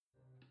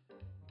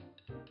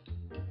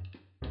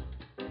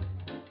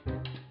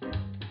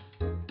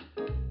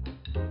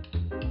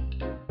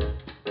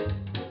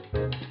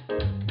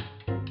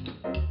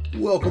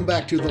Welcome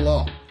back to The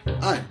Law.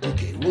 I'm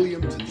DK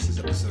Williams, and this is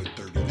episode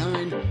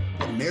 39,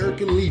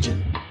 American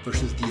Legion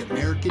versus the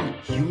American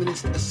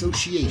Humanist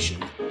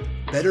Association,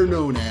 better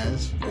known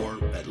as,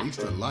 or at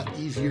least a lot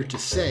easier to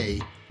say,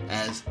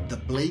 as the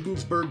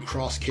Bladensberg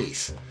Cross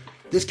case.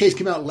 This case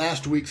came out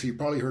last week, so you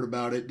probably heard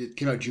about it. It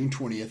came out June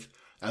 20th.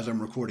 As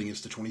I'm recording,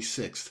 it's the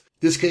 26th.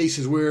 This case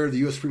is where the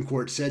U.S. Supreme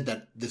Court said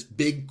that this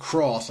big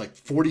cross, like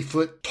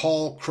 40-foot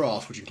tall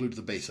cross, which includes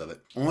the base of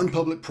it, on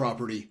public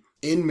property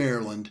in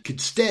Maryland could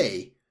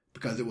stay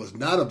because it was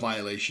not a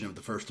violation of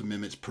the First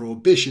Amendment's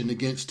prohibition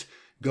against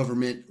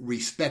government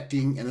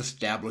respecting an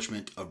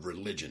establishment of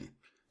religion.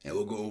 And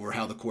we'll go over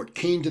how the court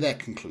came to that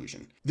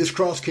conclusion. This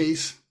cross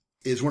case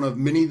is one of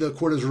many the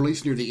court has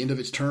released near the end of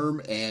its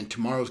term, and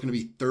tomorrow is going to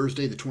be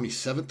Thursday, the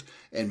 27th,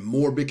 and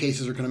more big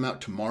cases are going to come out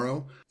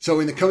tomorrow.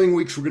 So in the coming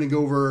weeks, we're going to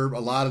go over a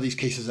lot of these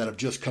cases that have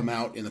just come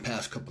out in the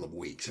past couple of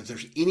weeks. If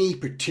there's any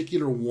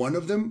particular one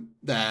of them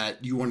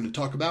that you wanted to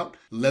talk about,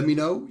 let me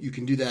know. You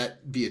can do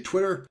that via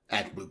Twitter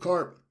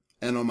 @BlueCarp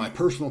and on my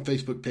personal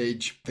Facebook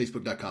page,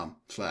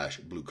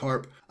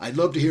 facebook.com/BlueCarp. I'd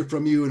love to hear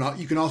from you, and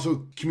you can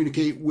also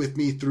communicate with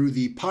me through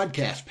the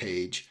podcast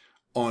page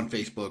on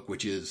Facebook,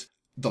 which is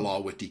The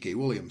Law with DK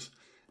Williams.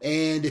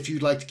 And if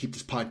you'd like to keep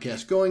this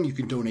podcast going, you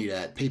can donate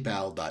at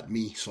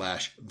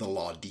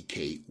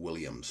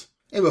paypal.me/thelawdkwilliams.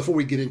 And before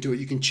we get into it,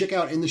 you can check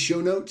out in the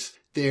show notes,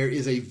 there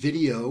is a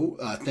video,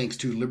 thanks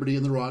to Liberty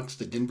in the Rocks,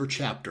 the Denver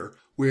chapter,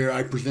 where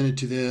I presented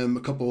to them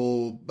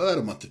about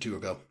a month or two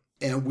ago.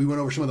 And we went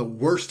over some of the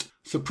worst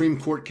Supreme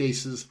Court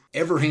cases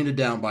ever handed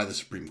down by the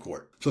Supreme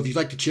Court. So if you'd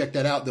like to check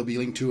that out, there'll be a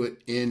link to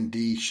it in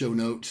the show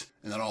notes,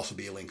 and there'll also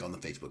be a link on the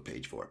Facebook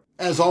page for it.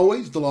 As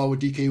always, The Law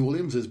with DK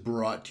Williams is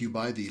brought to you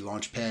by the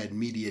Launchpad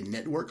Media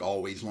Network,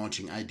 always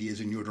launching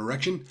ideas in your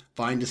direction.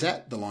 Find us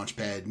at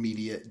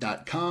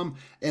thelaunchpadmedia.com.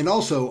 And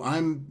also,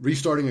 I'm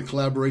restarting a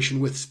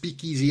collaboration with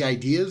Speakeasy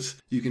Ideas.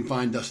 You can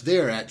find us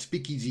there at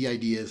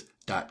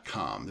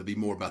speakeasyideas.com. There'll be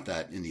more about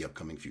that in the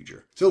upcoming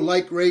future. So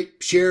like, rate,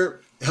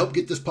 share, help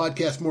get this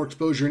podcast more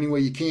exposure any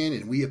way you can,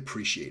 and we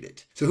appreciate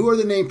it. So who are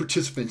the named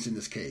participants in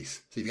this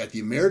case? So you've got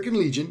the American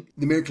Legion,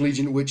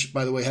 which,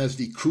 by the way, has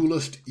the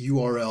coolest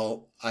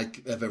URL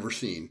I've ever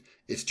seen.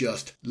 It's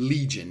just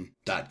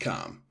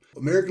legion.com.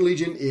 American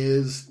Legion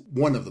is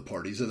one of the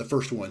parties, they're the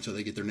first one, so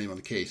they get their name on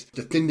the case,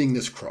 defending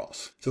this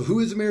cross. So who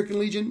is American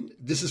Legion?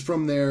 This is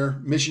from their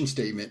mission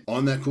statement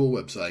on that cool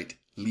website,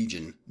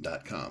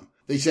 legion.com.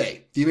 They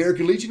say, the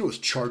American Legion was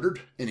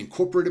chartered and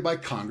incorporated by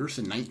Congress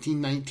in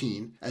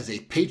 1919 as a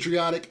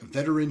patriotic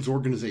veterans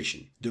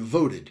organization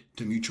devoted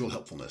to mutual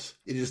helpfulness.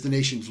 It is the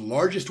nation's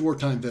largest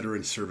wartime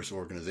veterans service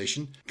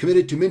organization,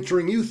 committed to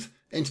mentoring youth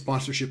and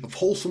sponsorship of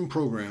wholesome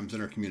programs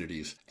in our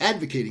communities,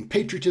 advocating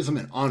patriotism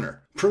and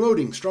honor,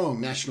 promoting strong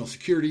national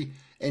security,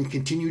 and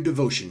continued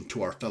devotion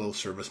to our fellow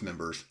service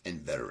members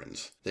and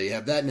veterans. There you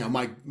have that. Now,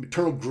 my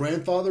maternal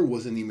grandfather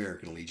was in the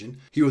American Legion.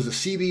 He was a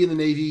CB in the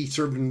Navy,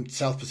 served in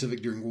South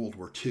Pacific during World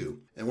War II.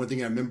 And one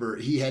thing I remember,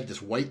 he had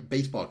this white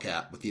baseball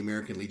cap with the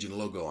American Legion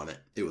logo on it.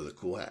 It was a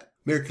cool hat.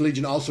 American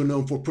Legion also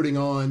known for putting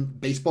on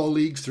baseball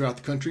leagues throughout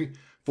the country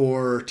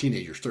for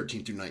teenagers,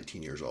 13 through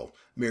 19 years old.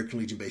 American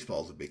Legion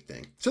baseball is a big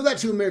thing. So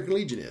that's who American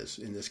Legion is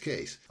in this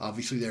case.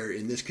 Obviously, they're,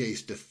 in this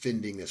case,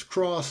 defending this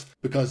cross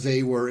because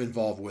they were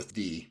involved with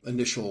the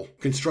initial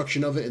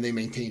construction of it, and they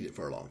maintained it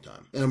for a long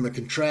time. And I'm going to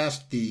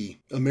contrast the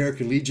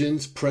American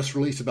Legion's press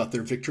release about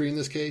their victory in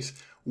this case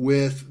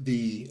with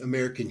the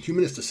American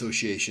Humanist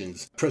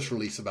Association's press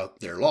release about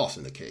their loss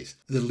in the case.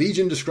 The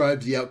Legion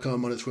describes the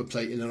outcome on its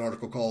website in an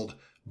article called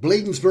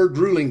Bladensberg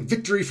Ruling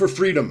Victory for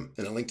Freedom,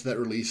 and a link to that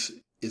release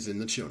is in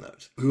the show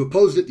notes. Who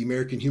opposed it? The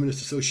American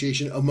Humanist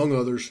Association, among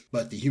others,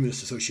 but the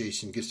Humanist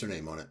Association gets their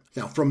name on it.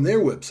 Now, from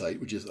their website,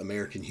 which is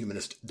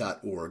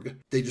americanhumanist.org,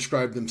 they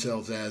describe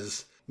themselves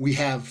as, we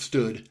have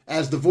stood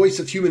as the voice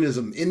of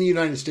humanism in the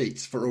United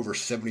States for over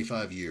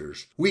 75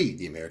 years. We,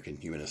 the American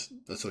Humanist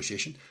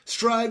Association,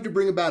 strive to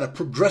bring about a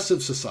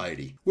progressive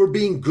society where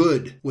being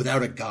good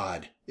without a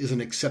God is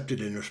an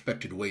accepted and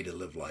respected way to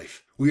live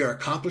life. We are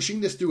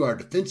accomplishing this through our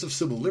defense of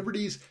civil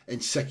liberties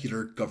and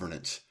secular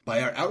governance,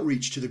 by our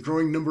outreach to the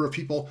growing number of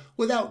people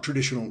without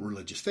traditional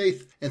religious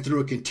faith, and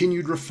through a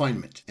continued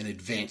refinement and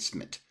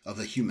advancement of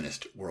the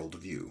humanist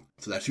worldview.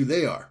 So that's who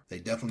they are. They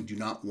definitely do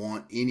not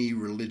want any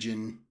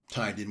religion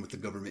tied in with the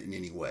government in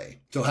any way.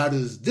 So how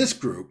does this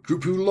group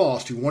who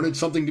lost, who wanted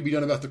something to be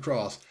done about the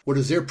cross, what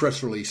does their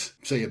press release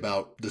say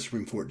about the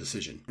Supreme Court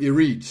decision? It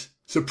reads,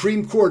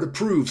 Supreme Court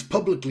approves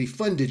publicly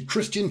funded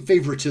Christian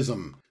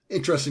favoritism.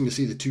 Interesting to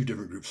see the two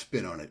different groups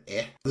spin on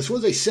it. This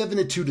was a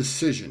 7-2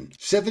 decision.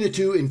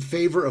 7-2 in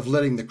favor of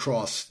letting the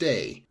cross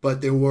stay. But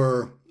there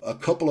were a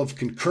couple of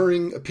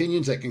concurring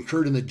opinions that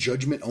concurred in the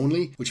judgment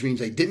only, which means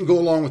they didn't go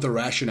along with the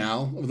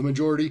rationale of the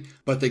majority,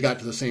 but they got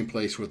to the same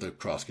place where the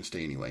cross can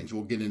stay anyway. And so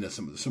we'll get into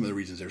some of the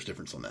reasons there's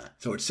difference on that.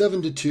 So it's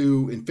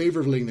 7-2 in favor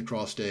of letting the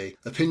cross stay.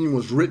 Opinion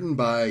was written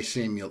by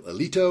Samuel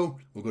Alito.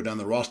 We'll go down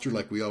the roster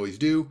like we always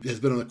do. He has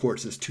been on the court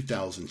since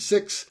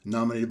 2006,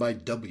 nominated by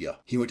W.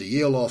 He went to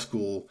Yale Law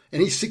School,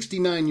 and he's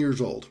 69 years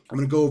old. I'm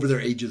going to go over their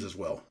ages as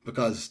well,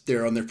 because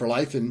they're on there for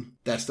life, and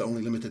that's the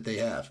only limit that they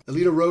have.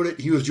 Alito wrote it.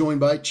 He was joined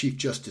by Chief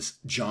Justice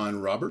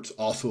John Roberts,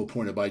 also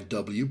appointed by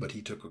W, but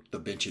he took the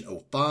bench in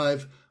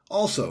 2005.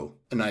 Also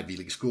an Ivy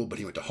League school, but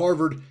he went to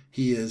Harvard.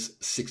 He is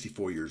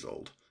 64 years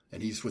old.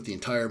 And he's with the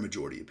entire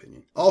majority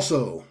opinion.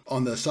 Also,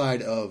 on the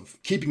side of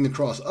keeping the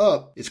cross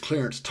up is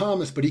Clarence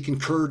Thomas, but he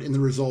concurred in the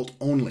result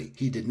only.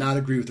 He did not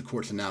agree with the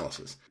court's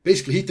analysis.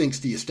 Basically, he thinks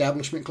the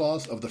Establishment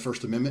Clause of the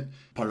First Amendment,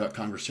 part about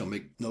Congress shall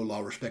make no law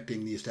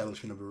respecting the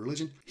establishment of a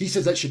religion, he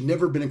says that should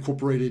never have been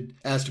incorporated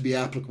as to be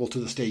applicable to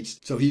the states,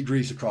 so he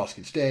agrees the cross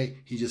can stay.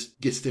 He just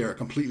gets there a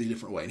completely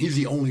different way. And he's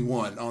the only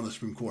one on the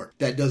Supreme Court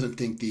that doesn't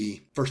think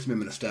the First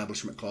Amendment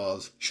Establishment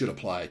Clause should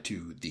apply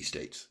to these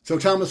states. So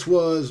Thomas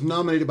was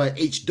nominated by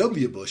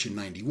H.W. Bush in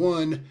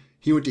 91.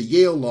 He went to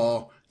Yale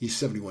Law. He's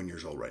 71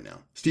 years old right now.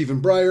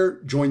 Stephen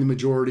Breyer joined the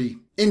majority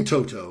in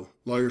toto.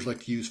 Lawyers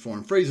like to use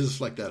foreign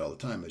phrases like that all the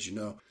time, as you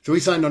know. So he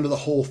signed onto the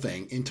whole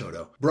thing in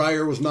toto.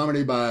 Breyer was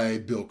nominated by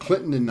Bill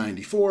Clinton in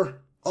 94.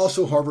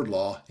 Also Harvard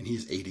Law, and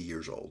he's 80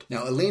 years old.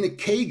 Now, Elena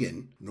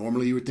Kagan,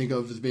 normally you would think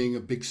of as being a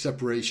big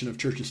separation of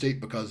church and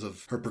state because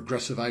of her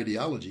progressive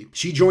ideology.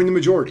 She joined the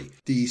majority.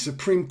 The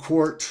Supreme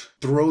Court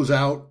throws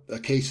out a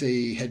case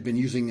they had been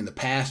using in the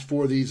past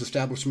for these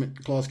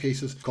Establishment Clause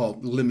cases,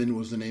 called Lemon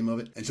was the name of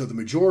it. And so the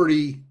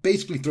majority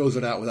basically throws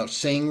it out without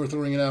saying we're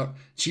throwing it out.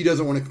 She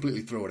doesn't want to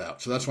completely throw it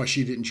out, so that's why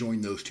she didn't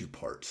join those two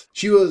parts.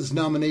 She was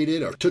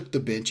nominated, or took the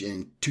bench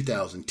in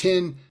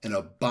 2010, an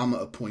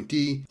Obama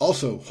appointee,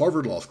 also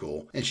Harvard Law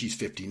School, and she's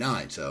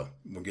 59, so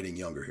we're getting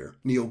younger here.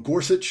 Neil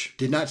Gorsuch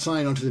did not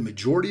sign onto the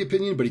majority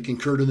opinion, but he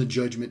concurred in the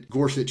judgment.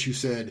 Gorsuch, who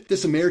said,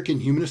 this American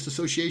Humanist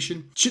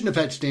Association shouldn't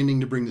have had standing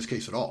to bring this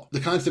case at all.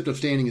 The concept of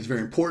standing is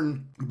very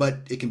important, but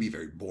it can be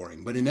very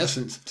boring. But in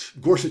essence,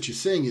 Gorsuch is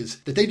saying is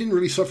that they didn't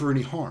really suffer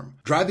any harm.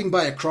 Driving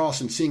by a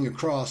cross and seeing a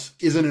cross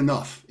isn't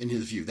enough in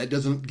his view. That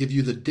doesn't give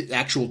you the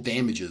actual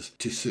damages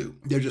to sue.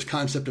 They're just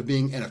concept of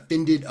being an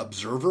offended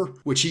observer,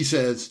 which he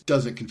says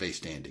doesn't convey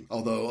standing,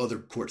 although other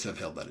courts have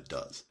held that it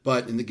does.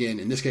 But again,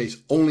 in this case,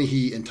 only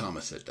he and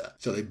Thomas said that.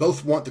 So they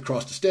both want the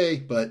cross to stay,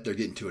 but they're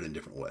getting to it in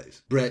different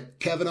ways. Brett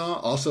Kavanaugh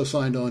also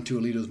signed on to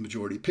Alito's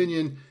majority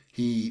opinion.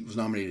 He was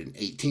nominated in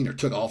 18, or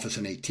took office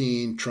in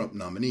 18, Trump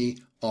nominee.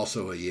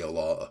 Also a Yale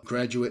Law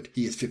graduate.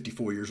 He is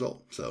 54 years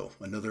old, so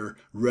another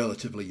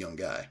relatively young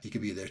guy. He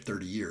could be there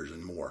 30 years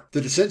and more.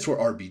 The dissents were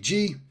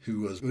RBG,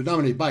 who was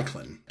nominated by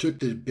Clinton, took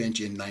the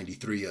bench in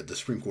 93 at the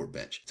Supreme Court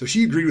bench. So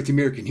she agreed with the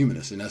American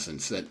Humanists, in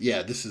essence, that,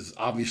 yeah, this is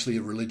obviously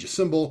a religious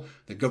symbol.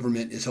 The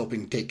government is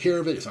helping take care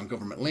of it. It's on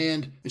government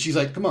land. And she's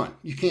like, come on,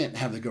 you can't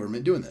have the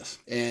government doing this.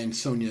 And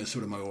Sonia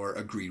Sotomayor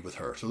agreed with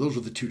her. So those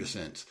were the two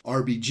dissents.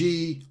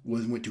 RBG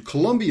went to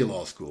Columbia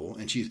Law School,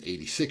 and she's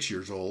 86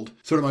 years old.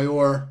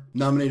 Sotomayor,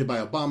 nominated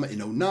by Obama in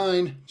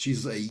 2009.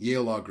 She's a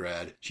Yale Law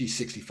grad. She's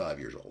 65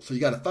 years old. So you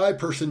got a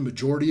 5-person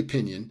majority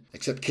opinion,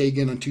 except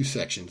Kagan on 2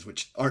 sections,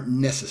 which aren't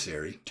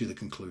necessary to the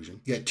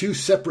conclusion. You got 2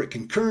 separate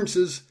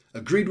concurrences,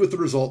 agreed with the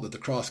result that the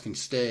cross can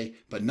stay,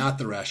 but not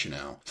the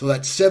rationale. So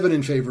that's 7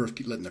 in favor of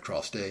letting the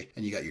cross stay,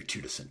 and you got your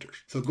 2 dissenters.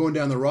 So going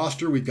down the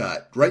roster, we've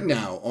got, right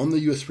now, on the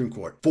U.S. Supreme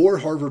Court, 4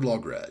 Harvard Law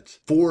grads,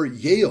 4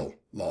 Yale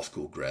Law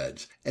School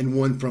grads, and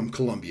 1 from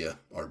Columbia,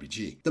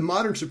 RBG. The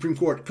modern Supreme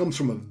Court comes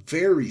from a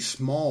very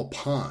small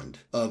pond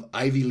of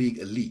Ivy League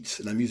elites,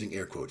 and I'm using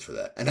air quotes for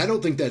that. And I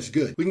don't think that's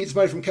good. We can get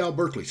somebody from Cal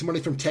Berkeley, somebody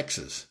from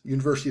Texas,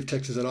 University of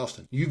Texas at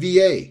Austin,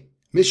 UVA,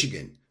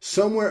 Michigan,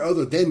 somewhere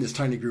other than this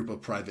tiny group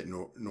of private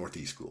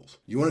Northeast schools.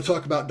 You want to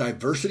talk about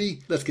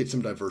diversity? Let's get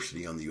some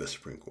diversity on the U.S.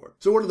 Supreme Court.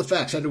 So what are the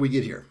facts? How did we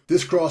get here?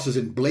 This cross is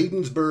in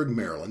Bladensberg,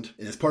 Maryland,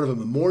 and it's part of a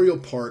memorial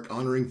park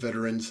honoring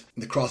veterans.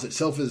 And the cross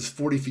itself is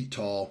 40 feet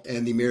tall,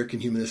 and the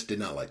American Humanists did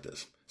not like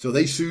this. So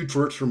they sued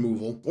for its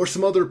removal, or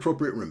some other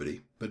appropriate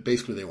remedy, but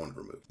basically they wanted it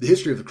removed. The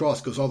history of the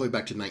cross goes all the way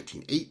back to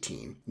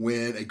 1918,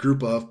 when a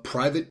group of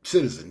private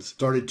citizens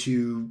started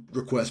to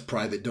request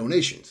private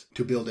donations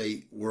to build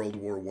a World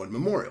War I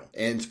memorial.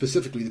 And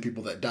specifically the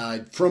people that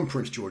died from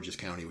Prince George's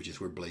County, which is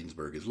where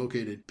Bladensburg is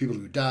located, people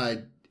who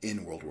died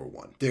in World War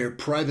I. Their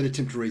private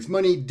attempt to raise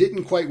money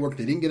didn't quite work.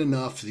 They didn't get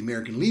enough, so the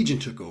American Legion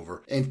took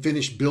over and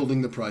finished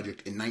building the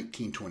project in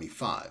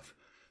 1925.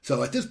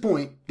 So at this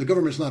point, the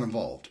government's not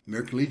involved.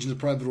 American Legion is a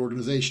private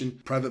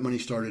organization. Private money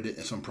started it.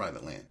 It's on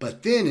private land.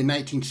 But then in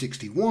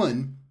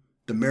 1961,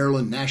 the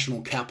Maryland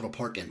National Capital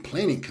Park and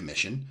Planning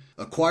Commission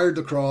acquired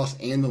the cross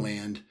and the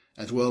land,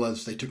 as well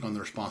as they took on the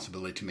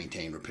responsibility to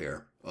maintain,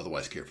 repair,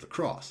 otherwise care for the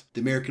cross.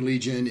 The American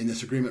Legion, in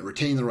this agreement,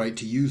 retained the right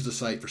to use the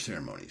site for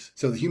ceremonies.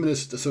 So the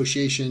Humanist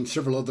Association,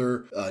 several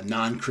other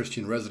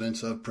non-Christian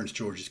residents of Prince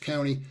George's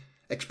County,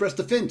 expressed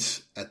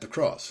offense at the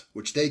cross,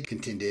 which they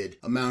contended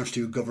amounts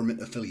to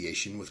government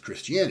affiliation with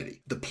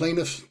Christianity. The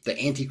plaintiffs, the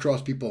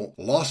anti-cross people,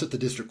 lost at the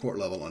district court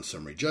level on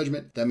summary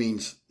judgment. That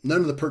means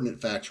none of the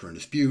pertinent facts were in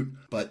dispute,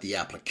 but the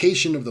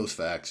application of those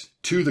facts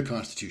to the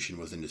Constitution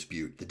was in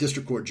dispute. The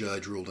district court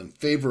judge ruled in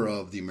favor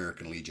of the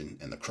American Legion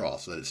and the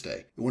cross, let it stay.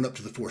 It went up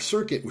to the Fourth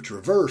Circuit, which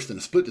reversed in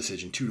a split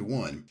decision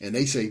 2-1, and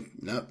they say,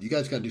 no, you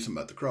guys got to do something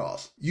about the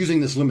cross.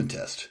 Using this lemon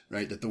test,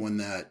 right, that the one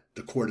that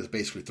the court has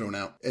basically thrown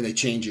out, and they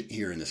change it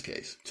here in this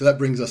case. So that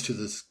brings us to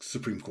the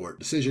Supreme Court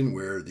decision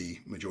where the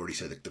majority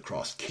said that the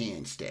cross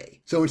can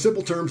stay. So in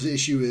simple terms, the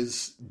issue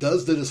is,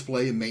 does the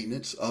display and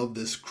maintenance of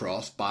this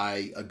cross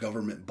by a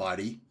government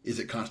body, is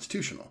it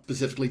constitutional?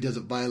 Specifically, does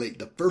it violate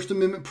the First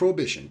Amendment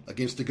prohibition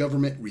against the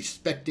government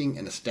respecting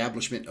an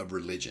establishment of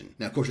religion?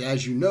 Now, of course,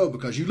 as you know,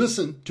 because you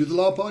listen to the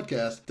Law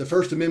Podcast, the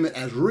First Amendment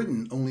as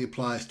written only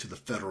applies to the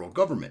federal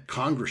government.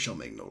 Congress shall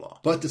make no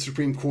law. But the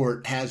Supreme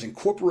Court has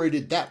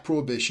incorporated that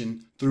prohibition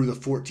through the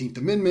 14th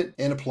Amendment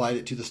and applied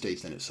it to the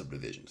states and its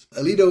subdivisions.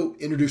 Alito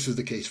introduces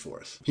the case for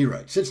us. He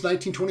writes, since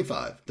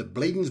 1925, the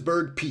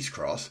Bladensberg Peace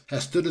Cross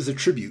has stood as a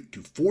tribute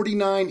to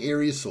 49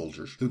 area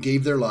soldiers who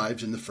gave their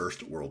lives in the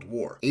First World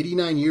War.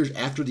 89 years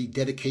after the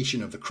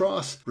dedication of the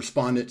cross,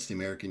 respondents, the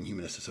American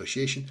Humanist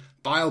Association,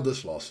 filed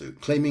this lawsuit,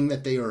 claiming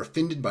that they are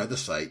offended by the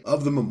site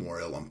of the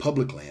memorial on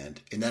public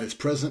land and that its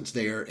presence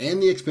there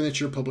and the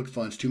expenditure of public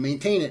funds to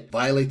maintain it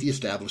violate the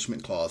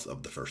Establishment Clause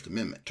of the First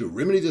Amendment. To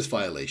remedy this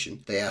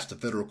violation, they asked the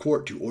federal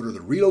court to order the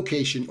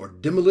relocation or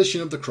demolition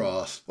of the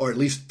cross, or at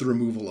least the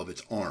removal of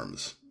its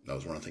arms. That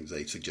was one of the things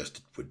they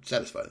suggested would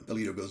satisfy them.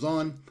 Alito goes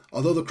on,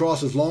 although the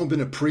cross has long been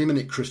a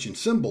preeminent Christian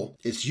symbol,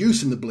 its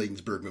use in the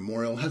Bladensberg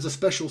Memorial has a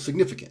special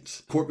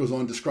significance. The court goes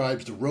on and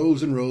describes the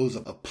rows and rows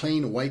of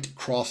plain white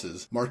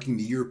crosses marking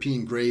the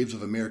European graves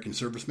of American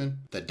servicemen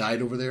that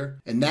died over there.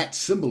 And that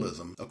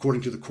symbolism,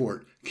 according to the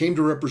court, came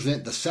to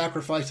represent the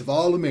sacrifice of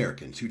all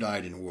Americans who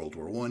died in World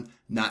War I,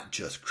 not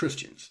just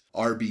Christians.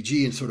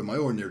 RBG and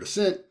Sotomayor in their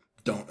dissent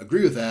don't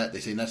agree with that. They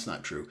say that's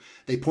not true.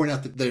 They point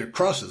out that their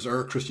crosses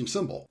are a Christian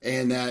symbol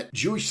and that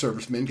Jewish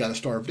servicemen got a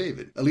Star of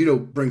David. Alito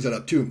brings that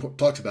up too and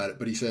talks about it,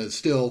 but he says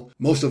still,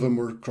 most of them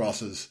were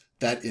crosses.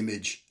 That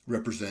image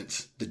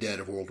represents the dead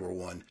of World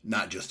War I,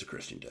 not just the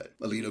Christian dead.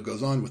 Alito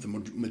goes on with the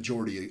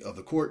majority of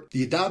the court.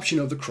 The adoption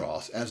of the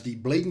cross as the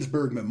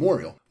Bladensberg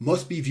Memorial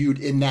must be viewed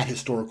in that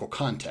historical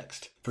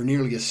context. For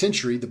nearly a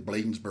century, the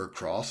Bladensberg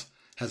Cross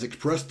has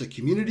expressed the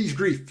community's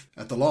grief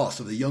at the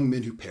loss of the young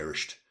men who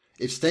perished,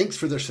 its thanks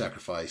for their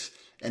sacrifice,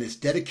 and its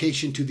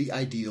dedication to the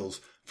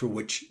ideals for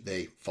which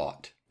they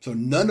fought. So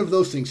none of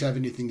those things have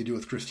anything to do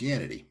with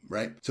Christianity,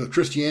 right? So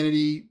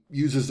Christianity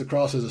uses the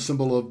cross as a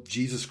symbol of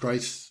Jesus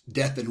Christ's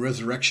death and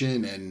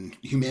resurrection and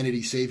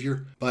humanity's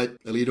savior.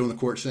 But Alito in the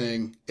court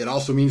saying it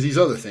also means these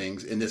other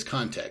things in this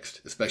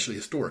context, especially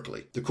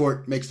historically. The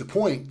court makes the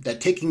point that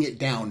taking it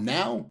down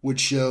now would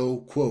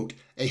show, quote,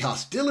 a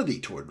hostility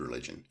toward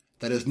religion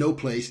that has no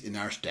place in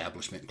our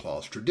Establishment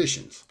Clause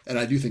traditions. And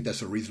I do think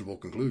that's a reasonable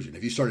conclusion.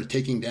 If you started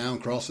taking down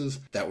crosses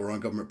that were on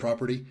government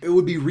property, it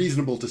would be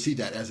reasonable to see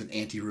that as an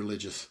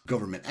anti-religious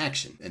government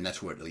action. And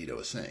that's what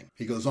Alito is saying.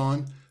 He goes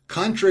on,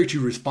 contrary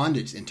to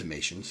respondents'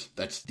 intimations,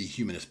 that's the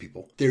humanist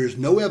people, there is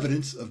no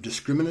evidence of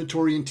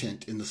discriminatory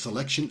intent in the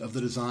selection of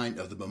the design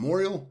of the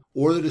memorial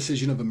or the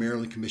decision of a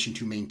Maryland Commission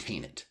to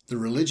maintain it. The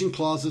religion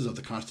clauses of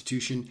the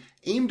Constitution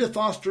aim to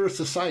foster a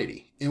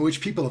society in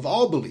which people of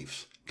all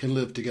beliefs can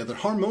live together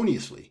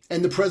harmoniously,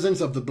 and the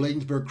presence of the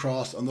Bladensberg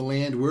Cross on the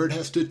land where it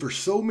has stood for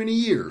so many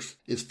years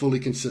is fully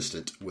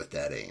consistent with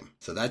that aim.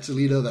 So that's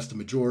Alito, that's the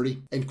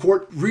majority. And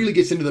court really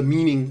gets into the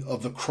meaning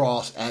of the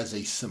cross as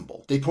a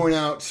symbol. They point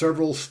out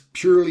several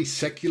purely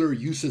secular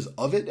uses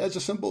of it as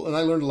a symbol, and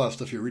I learned a lot of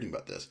stuff here reading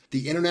about this.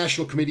 The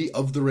International Committee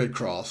of the Red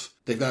Cross,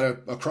 they've got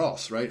a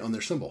cross, right, on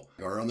their symbol,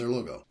 or on their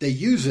logo. They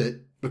use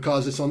it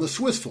because it's on the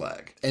Swiss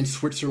flag, and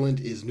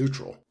Switzerland is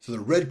neutral. So the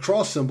Red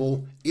Cross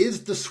symbol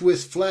is the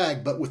Swiss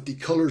flag, but with the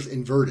colors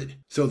inverted.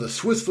 So the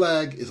Swiss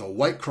flag is a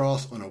white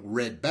cross on a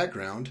red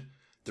background.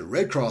 The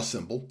Red Cross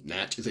symbol,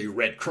 Natch, is a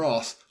red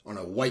cross on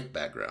a white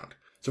background.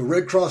 So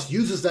Red Cross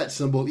uses that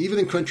symbol, even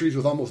in countries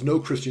with almost no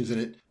Christians in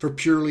it, for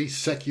purely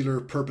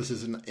secular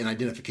purposes and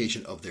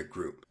identification of their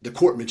group. The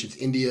court mentions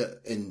India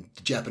and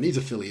the Japanese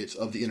affiliates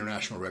of the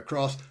International Red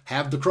Cross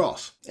have the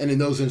cross. And in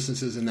those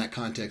instances, in that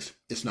context,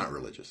 it's not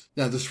religious.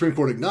 Now, the Supreme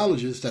Court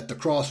acknowledges that the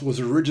cross was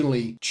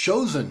originally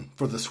chosen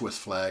for the Swiss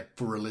flag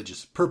for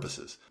religious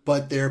purposes.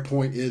 But their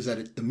point is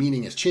that the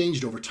meaning has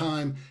changed over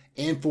time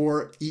and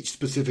for each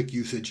specific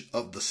usage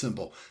of the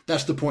symbol.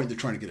 That's the point they're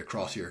trying to get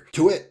across here.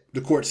 To it,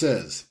 the court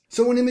says,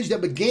 so an image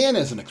that began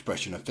as an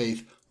expression of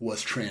faith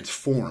was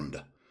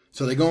transformed.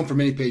 So they go on for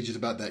many pages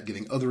about that,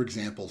 giving other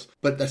examples,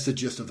 but that's the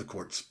gist of the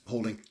court's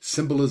holding.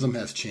 Symbolism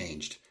has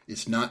changed.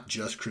 It's not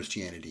just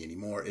Christianity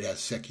anymore. It has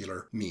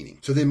secular meaning.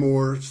 So then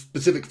more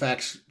specific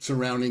facts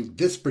surrounding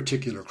this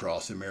particular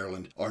cross in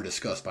Maryland are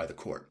discussed by the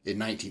court. In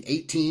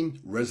 1918,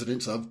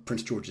 residents of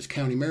Prince George's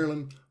County,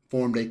 Maryland,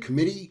 formed a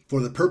committee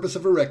for the purpose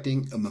of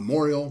erecting a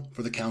memorial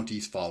for the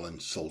county's fallen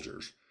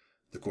soldiers.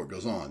 The court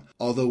goes on.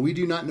 Although we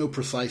do not know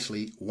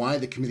precisely why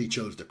the committee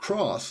chose the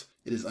cross,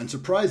 it is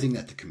unsurprising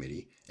that the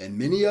committee, and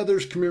many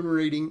others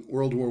commemorating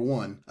World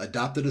War I,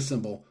 adopted a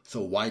symbol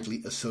so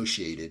widely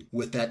associated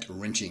with that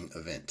wrenching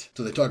event.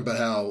 So they talk about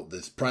how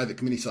this private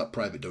committee sought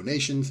private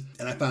donations,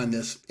 and I find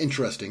this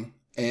interesting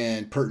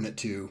and pertinent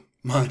to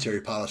monetary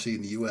policy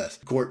in the U.S.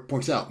 The court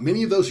points out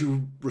many of those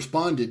who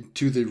responded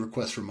to the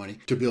request for money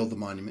to build the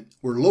monument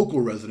were local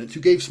residents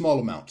who gave small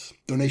amounts.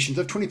 Donations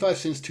of 25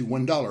 cents to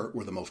 $1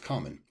 were the most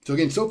common. So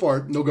again, so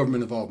far, no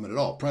government involvement at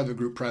all. Private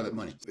group, private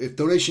money. If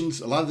donations,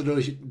 a lot of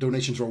the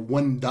donations were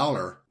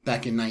 $1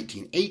 back in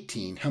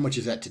 1918, how much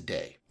is that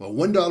today? Well, $1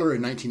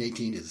 in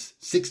 1918 is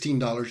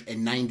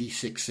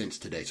 $16.96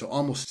 today, so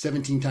almost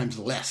 17 times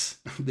less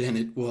than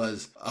it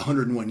was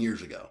 101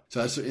 years ago.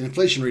 So that's an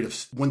inflation rate of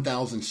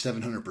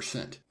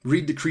 1,700%.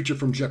 Read The Creature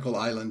from Jekyll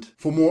Island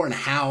for more on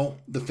how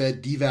the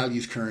Fed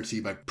devalues currency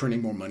by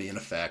printing more money in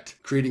effect,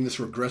 creating this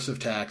regressive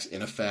tax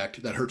in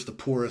effect that hurts the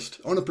poorest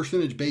on a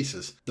percentage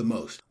basis the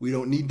most. We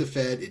don't need the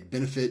Fed. It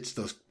benefits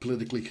those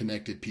politically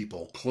connected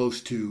people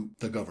close to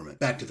the government.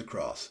 Back to the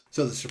cross.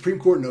 So the Supreme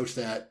Court notes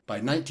that by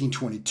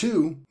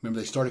 1922, remember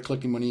they started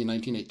collecting money in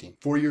 1918.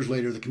 4 years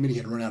later, the committee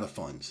had run out of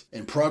funds,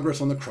 and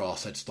progress on the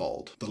cross had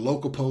stalled. The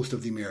local post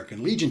of the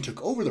American Legion took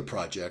over the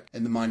project,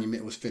 and the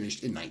monument was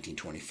finished in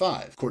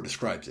 1925. The court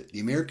describes it. The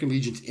American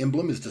Legion's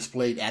emblem is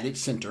displayed at its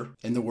center,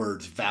 and the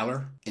words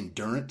valor,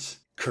 endurance,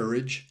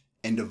 courage,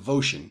 and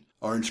devotion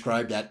are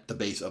inscribed at the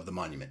base of the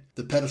monument.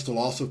 The pedestal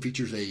also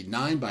features a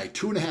 9 by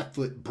 2.5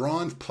 foot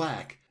bronze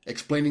plaque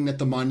explaining that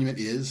the monument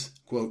is,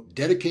 quote,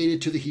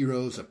 dedicated to the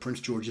heroes of Prince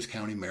George's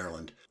County,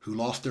 Maryland, who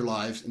lost their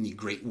lives in the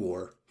Great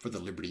War for the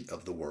liberty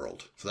of the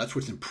world. So that's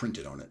what's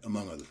imprinted on it,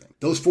 among other things.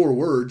 Those 4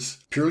 words,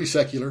 purely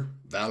secular,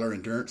 valor,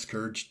 endurance,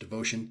 courage,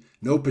 devotion,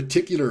 no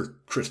particular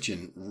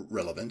Christian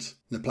relevance.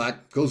 And the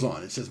plaque goes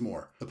on. It says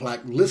more. The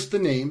plaque lists the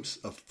names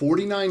of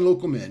 49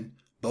 local men,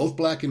 both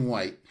black and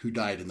white, who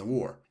died in the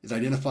war. It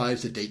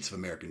identifies the dates of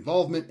American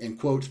involvement and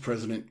quotes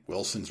President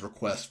Wilson's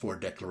request for a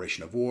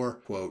declaration of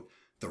war, quote,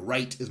 "The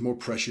right is more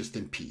precious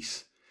than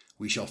peace.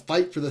 We shall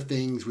fight for the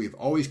things we have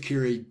always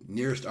carried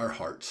nearest our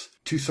hearts.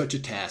 To such a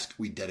task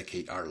we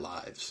dedicate our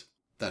lives."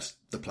 That's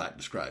the plaque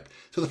described.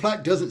 So the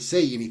plaque doesn't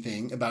say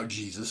anything about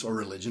Jesus or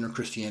religion or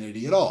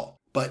Christianity at all,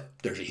 but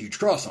there's a huge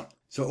cross on it.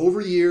 So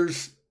over the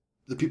years,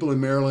 the people in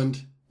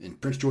Maryland, in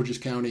Prince George's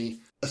County,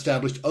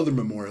 established other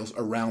memorials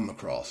around the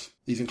cross.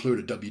 These include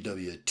a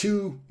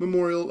WW2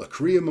 memorial, a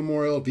Korea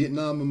memorial,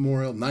 Vietnam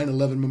memorial,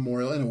 9/11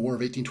 memorial, and a War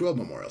of 1812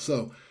 memorial.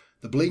 So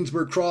the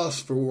Bladensberg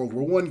Cross for World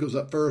War I goes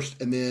up first,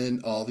 and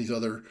then all these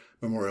other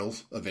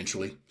memorials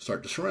eventually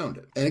start to surround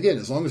it. And again,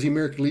 as long as the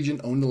American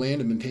Legion owned the land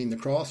and maintained the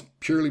cross,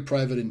 purely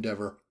private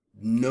endeavor,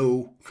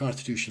 no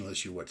constitutional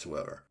issue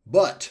whatsoever.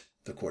 But,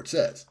 the court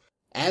says,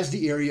 as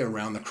the area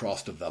around the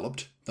cross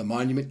developed, the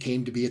monument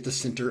came to be at the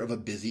center of a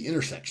busy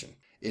intersection.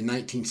 In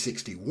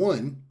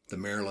 1961, the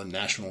Maryland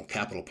National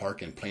Capital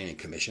Park and Planning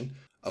Commission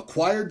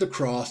acquired the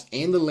cross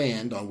and the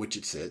land on which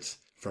it sits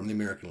from the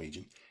American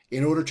Legion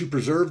in order to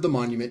preserve the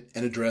monument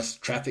and address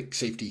traffic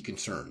safety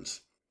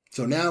concerns.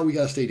 So now we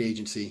got a state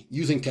agency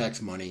using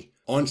tax money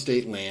on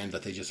state land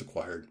that they just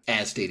acquired,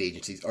 as state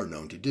agencies are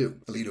known to do.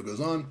 Alito goes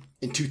on.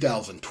 In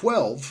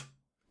 2012,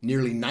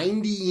 nearly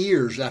 90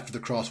 years after the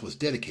cross was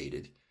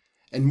dedicated,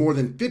 and more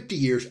than 50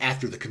 years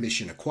after the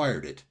commission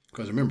acquired it,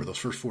 because remember, those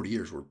first 40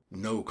 years were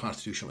no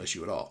constitutional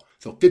issue at all.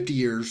 So 50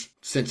 years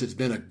since it's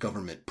been a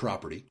government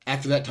property.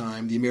 After that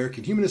time, the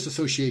American Humanist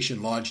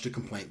Association lodged a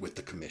complaint with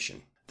the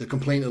commission. The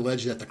complaint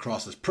alleged that the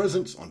cross's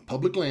presence on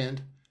public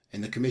land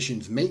and the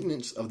commission's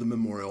maintenance of the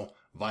memorial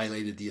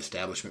violated the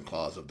Establishment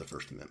Clause of the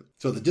First Amendment.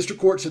 So the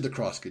district court said the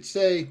cross could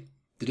stay.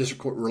 The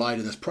district court relied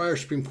on this prior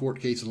Supreme Court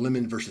case,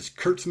 Lemon versus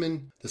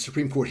Kurtzman. The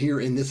Supreme Court here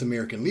in this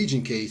American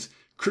Legion case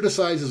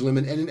criticizes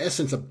Lemon and in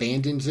essence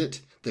abandons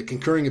it. The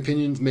concurring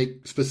opinions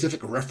make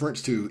specific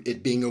reference to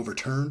it being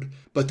overturned,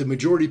 but the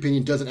majority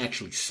opinion doesn't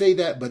actually say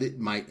that, but it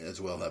might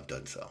as well have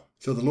done so.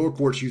 So the lower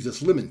courts use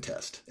this Lemon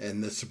test,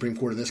 and the Supreme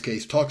Court in this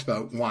case talks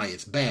about why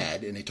it's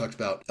bad, and they talks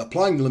about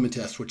applying the Lemon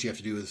test. What you have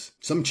to do is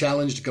some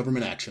challenged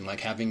government action,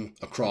 like having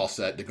a cross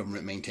that the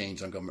government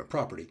maintains on government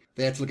property.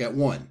 They have to look at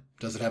 1,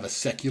 does it have a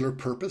secular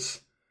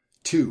purpose?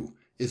 2,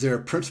 is there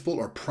a principal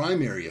or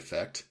primary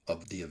effect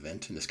of the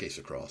event, in this case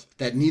the cross,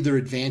 that neither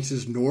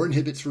advances nor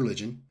inhibits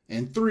religion?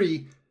 And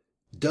 3,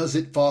 does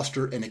it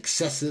foster an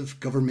excessive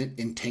government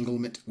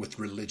entanglement with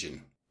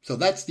religion? So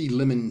that's the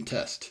Lemon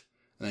test.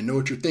 And I know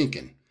what you're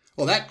thinking.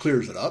 Well, that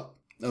clears it up.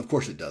 Of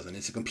course it doesn't.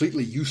 It's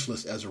completely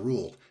useless as a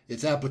rule.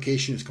 Its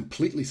application is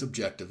completely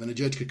subjective, and a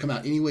judge could come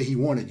out any way he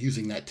wanted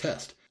using that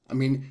test. I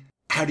mean,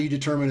 how do you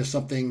determine if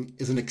something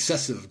is an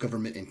excessive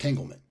government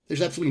entanglement?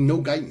 There's absolutely no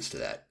guidance to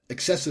that.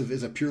 Excessive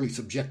is a purely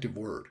subjective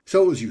word.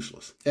 So it was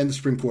useless. And the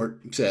Supreme Court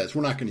says,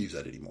 we're not going to use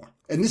that anymore.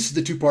 And this is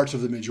the 2 parts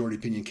of the majority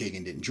opinion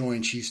Kagan didn't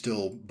join. She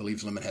still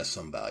believes Lemon has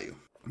some value,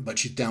 but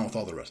she's down with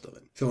all the rest of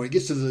it. So when it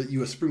gets to the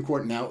U.S. Supreme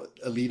Court, now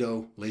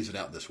Alito lays it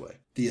out this way.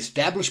 The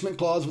Establishment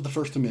Clause of the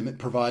First Amendment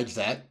provides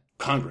that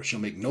Congress shall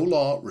make no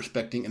law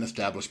respecting an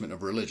establishment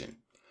of religion,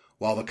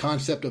 While the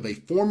concept of a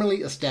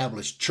formally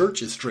established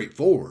church is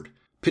straightforward,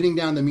 pinning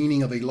down the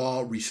meaning of a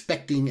law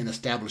respecting an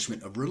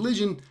establishment of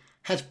religion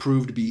has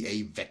proved to be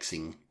a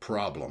vexing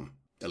problem.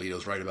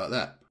 Alito's right about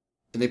that.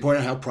 And they point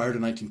out how prior to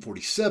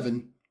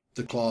 1947,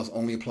 the clause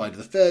only applied to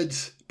the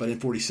feds, but in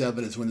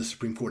 47 is when the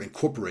Supreme Court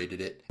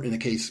incorporated it in the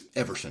case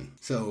Everson.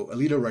 So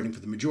Alito, writing for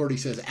the majority,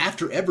 says,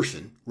 after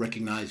Everson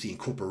recognized the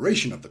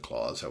incorporation of the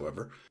clause,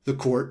 however,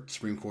 the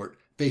Supreme Court,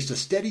 faced a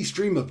steady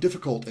stream of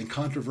difficult and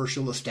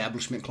controversial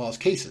Establishment Clause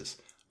cases,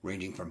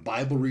 ranging from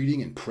Bible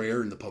reading and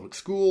prayer in the public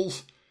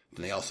schools.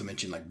 Then they also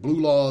mention like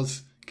blue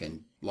laws.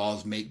 Can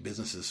laws make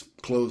businesses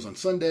close on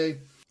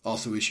Sunday?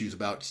 Also issues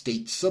about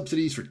state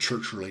subsidies for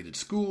church-related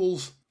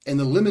schools. And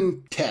the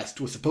Lemon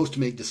test was supposed to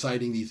make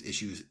deciding these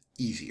issues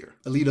easier.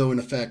 Alito, in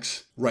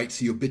effect, writes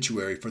the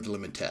obituary for the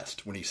Lemon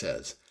test when he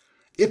says,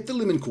 if the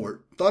Lemon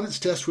Court thought its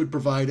test would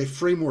provide a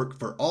framework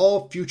for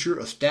all future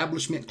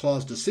Establishment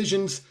Clause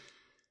decisions,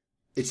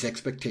 its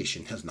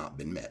expectation has not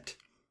been met.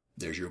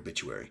 There's your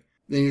obituary.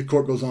 Then the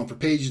court goes on for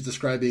pages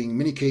describing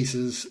many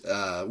cases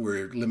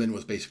where Lemon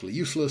was basically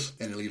useless,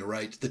 and Alito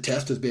writes, the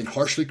test has been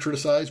harshly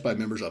criticized by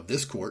members of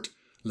this court,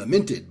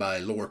 lamented by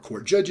lower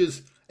court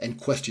judges, and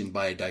questioned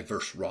by a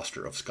diverse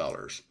roster of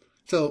scholars.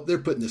 So they're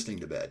putting this thing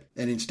to bed.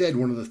 And instead,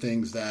 one of the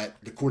things that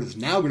the court is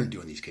now going to do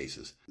in these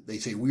cases, they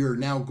say we are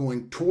now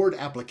going toward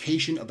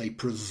application of a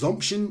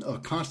presumption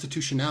of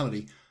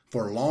constitutionality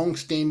for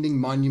long-standing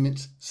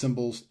monuments,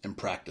 symbols, and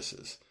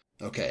practices.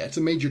 Okay, that's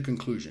a major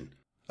conclusion.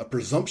 A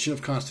presumption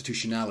of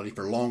constitutionality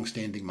for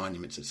long-standing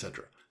monuments,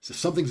 etc. So if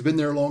something's been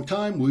there a long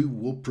time, we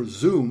will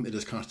presume it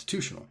is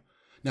constitutional.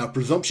 Now,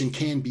 presumption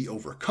can be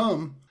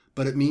overcome,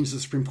 but it means the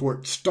Supreme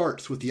Court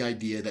starts with the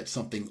idea that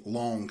something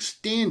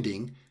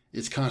long-standing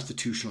is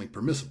constitutionally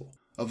permissible.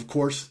 Of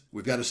course,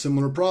 we've got a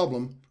similar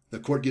problem. The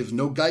court gives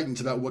no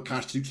guidance about what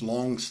constitutes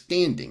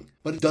long-standing,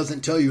 but it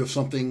doesn't tell you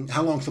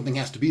how long something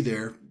has to be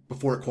there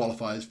before it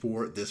qualifies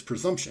for this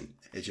presumption.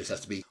 It just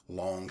has to be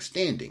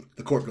long-standing.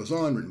 The court goes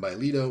on, written by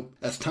Alito,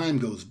 as time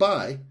goes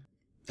by,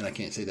 and I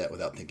can't say that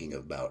without thinking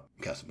about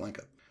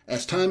Casablanca.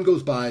 As time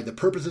goes by, the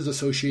purposes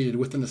associated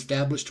with an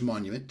established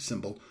monument,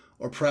 symbol,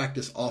 or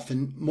practice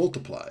often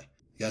multiply.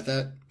 You got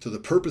that? So the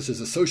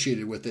purposes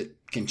associated with it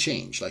can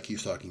change, like he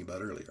was talking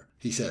about earlier.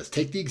 He says,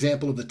 take the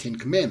example of the Ten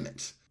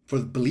Commandments. For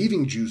the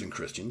believing Jews and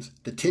Christians,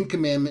 the Ten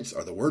Commandments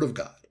are the Word of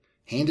God,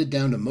 handed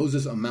down to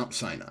Moses on Mount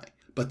Sinai.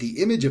 But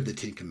the image of the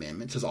Ten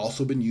Commandments has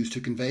also been used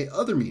to convey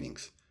other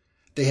meanings.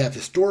 They have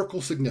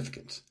historical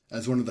significance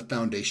as one of the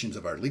foundations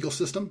of our legal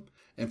system,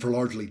 and for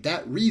largely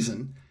that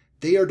reason,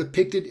 they are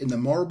depicted in the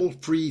marble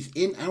frieze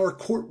in our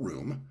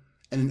courtroom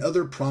and in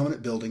other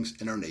prominent buildings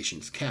in our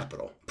nation's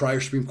capital. Prior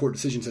Supreme Court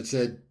decisions had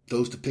said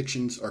those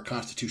depictions are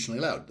constitutionally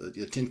allowed,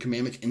 the Ten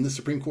Commandments in the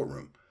Supreme Court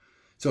room.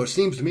 So it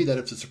seems to me that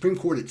if the Supreme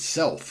Court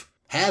itself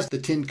has the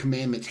Ten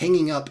Commandments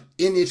hanging up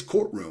in its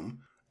courtroom,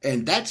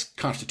 and that's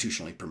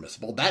constitutionally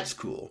permissible, that's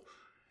cool,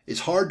 it's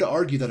hard to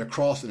argue that a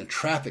cross in a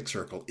traffic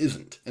circle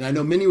isn't. And I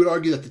know many would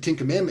argue that the Ten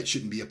Commandments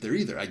shouldn't be up there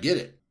either. I get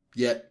it.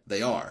 Yet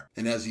they are.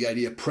 And as the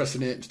idea of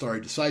precedent and stare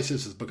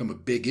decisis has become a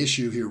big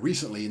issue here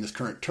recently in this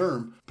current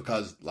term,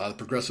 because a lot of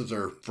progressives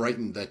are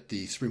frightened that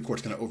the Supreme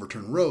Court's going to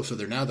overturn Roe, so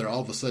they're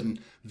all of a sudden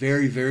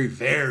very, very,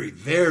 very,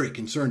 very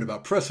concerned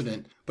about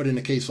precedent. But in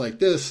a case like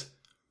this,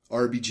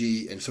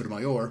 RBG and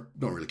Sotomayor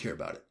don't really care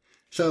about it.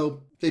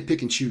 So they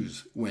pick and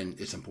choose when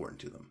it's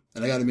important to them.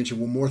 And I got to mention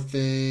one more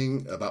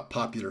thing about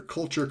popular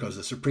culture, because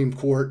the Supreme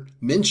Court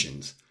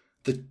mentions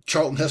the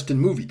Charlton Heston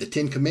movie, The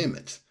Ten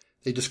Commandments.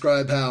 They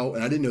describe how,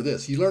 and I didn't know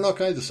this, you learn all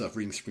kinds of stuff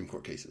reading Supreme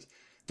Court cases.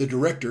 The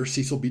director,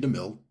 Cecil B.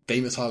 DeMille,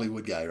 famous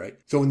Hollywood guy, right?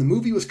 So when the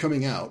movie was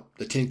coming out,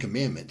 The Ten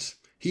Commandments,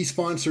 he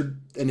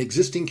sponsored an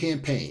existing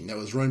campaign that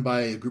was run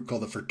by a group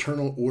called the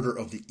Fraternal Order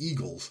of the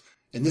Eagles.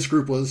 And this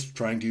group was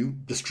trying to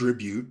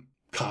distribute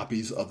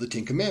copies of the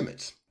Ten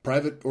Commandments.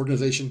 Private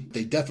organization,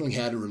 they definitely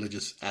had a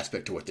religious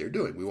aspect to what they're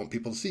doing. We want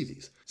people to see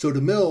these. So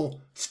DeMille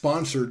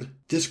sponsored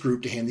this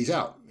group to hand these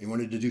out. He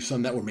wanted to do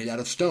some that were made out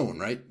of stone,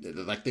 right?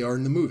 Like they are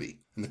in the movie.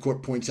 And the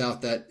court points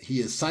out that he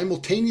is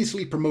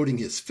simultaneously promoting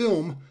his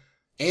film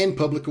and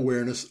public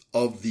awareness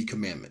of the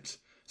commandments.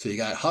 So you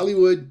got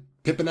Hollywood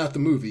pimping out the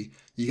movie.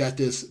 You got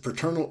this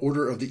Fraternal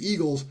Order of the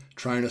Eagles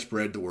trying to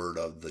spread the word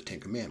of the Ten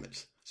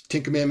Commandments.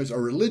 Ten Commandments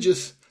are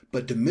religious,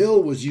 but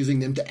DeMille was using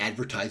them to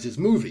advertise his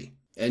movie.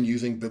 And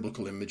using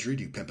biblical imagery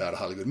to pimp out a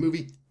Hollywood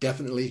movie,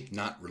 definitely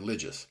not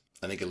religious.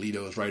 I think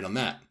Alito is right on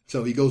that.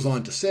 So he goes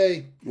on to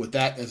say, with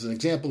that as an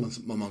example,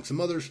 among some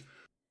others,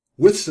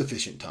 with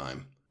sufficient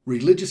time,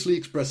 religiously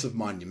expressive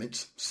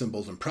monuments,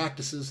 symbols, and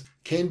practices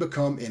can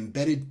become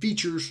embedded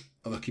features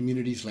of a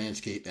community's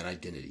landscape and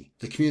identity.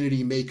 The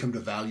community may come to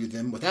value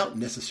them without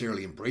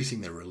necessarily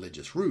embracing their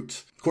religious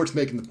roots. The court's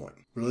making the point.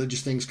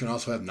 Religious things can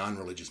also have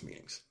non-religious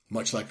meanings,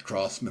 much like the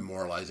cross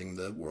memorializing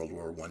the World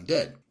War I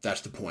dead. That's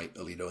the point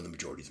Alito and the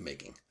majority is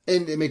making.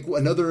 And they make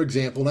another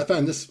example, and I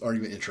find this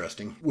argument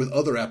interesting, with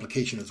other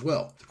application as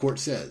well. The court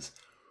says,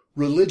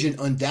 religion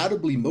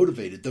undoubtedly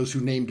motivated those who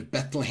named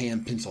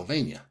Bethlehem,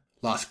 Pennsylvania,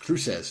 Las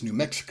Cruces, New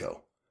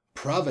Mexico,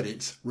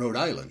 Providence, Rhode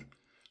Island,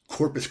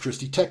 Corpus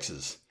Christi,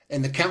 Texas,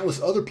 and the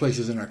countless other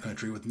places in our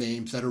country with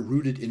names that are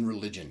rooted in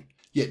religion.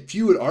 Yet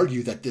few would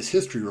argue that this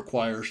history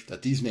requires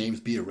that these names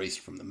be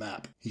erased from the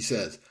map. He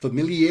says,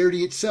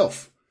 familiarity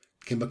itself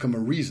can become a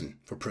reason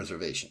for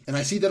preservation. And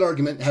I see that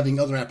argument having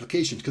other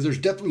applications, because there's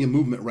definitely a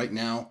movement right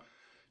now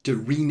to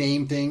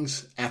rename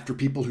things after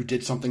people who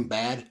did something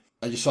bad.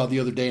 I just saw the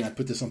other day, and I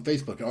put this on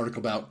Facebook, an article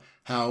about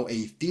how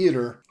a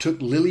theater took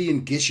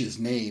Lillian Gish's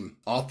name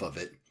off of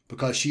it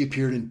because she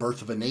appeared in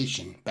Birth of a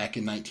Nation back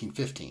in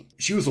 1915.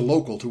 She was a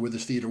local to where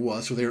this theater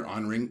was, so they were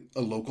honoring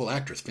a local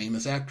actress,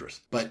 famous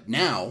actress. But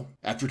now,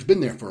 after it's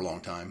been there for a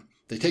long time,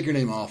 they take her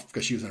name off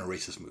because she was in a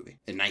racist movie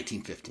in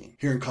 1915.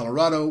 Here in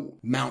Colorado,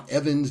 Mount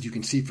Evans, you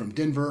can see from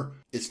Denver,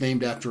 it's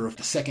named after a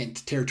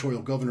second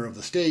territorial governor of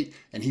the state,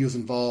 and he was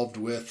involved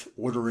with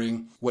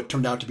ordering what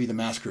turned out to be the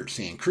massacre at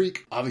Sand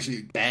Creek.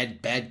 Obviously,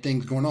 bad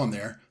things going on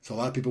there. So a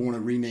lot of people want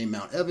to rename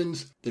Mount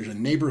Evans. There's a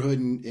neighborhood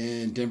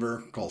in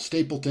Denver called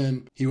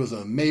Stapleton. He was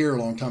a mayor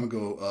a long time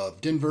ago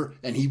of Denver,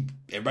 and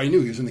everybody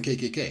knew he was in the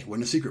KKK. It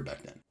wasn't a secret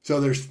back then. So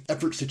there's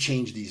efforts to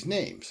change these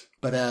names.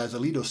 But as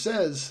Alito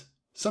says,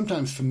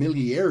 sometimes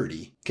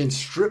familiarity can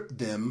strip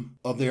them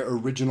of their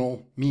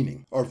original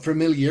meaning, or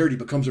familiarity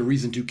becomes a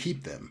reason to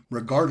keep them,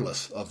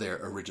 regardless of their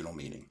original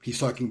meaning. He's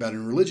talking about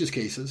in religious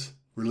cases,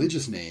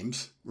 religious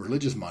names,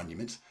 religious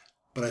monuments,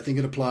 but I think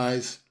it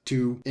applies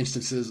to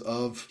instances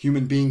of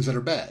human beings that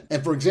are bad.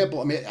 And for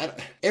example,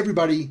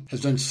 everybody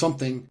has done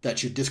something that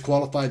should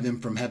disqualify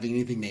them from having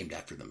anything named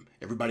after them.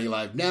 Everybody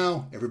alive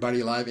now, everybody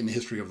alive in the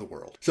history of the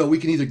world. So we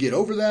can either get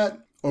over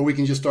that, or we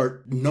can just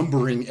start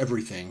numbering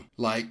everything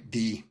like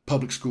the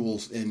public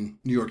schools in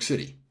New York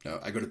City.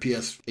 I go to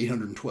PS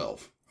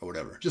 812 or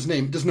whatever. Just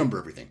number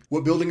everything.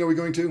 What building are we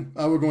going to?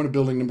 We're going to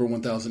building number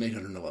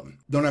 1811.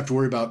 Don't have to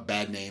worry about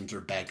bad names or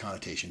bad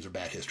connotations or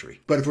bad history.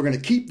 But if we're going to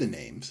keep the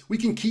names, we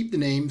can keep the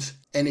names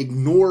and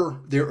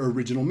ignore their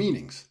original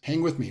meanings.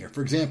 Hang with me here.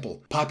 For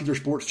example, popular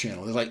sports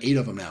channel. There's like 8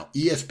 of them now.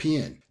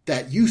 ESPN.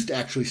 That used to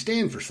actually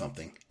stand for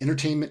something.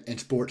 Entertainment and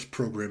Sports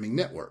Programming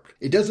Network.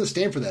 It doesn't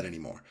stand for that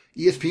anymore.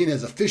 ESPN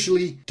has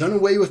officially done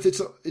away with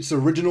its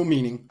original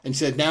meaning and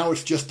said now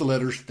it's just the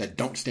letters that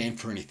don't stand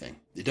for anything.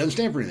 It doesn't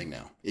stand for anything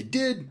now. It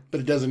did, but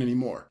it doesn't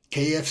anymore.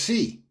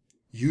 KFC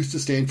used to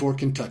stand for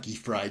Kentucky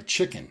Fried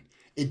Chicken.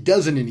 It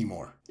doesn't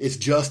anymore. It's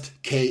just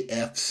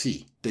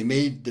KFC. They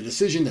made the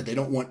decision that they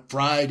don't want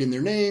fried in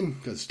their name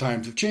because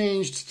times have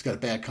changed. It's got a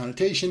bad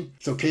connotation.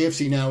 So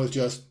KFC now is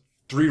just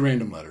 3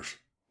 random letters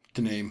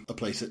to name a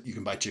place that you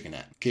can buy chicken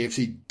at.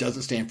 KFC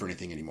doesn't stand for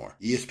anything anymore.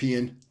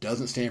 ESPN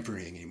doesn't stand for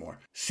anything anymore.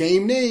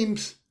 Same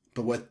names,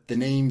 but what the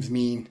names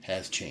mean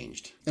has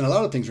changed. And a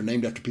lot of things are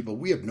named after people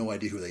we have no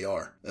idea who they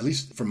are. At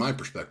least from my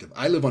perspective.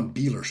 I live on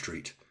Beeler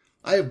Street.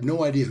 I have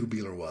no idea who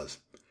Beeler was.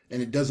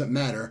 And it doesn't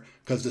matter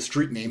because the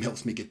street name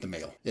helps me get the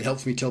mail. It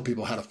helps me tell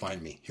people how to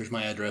find me. Here's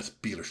my address,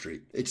 Beeler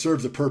Street. It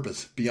serves a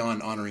purpose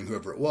beyond honoring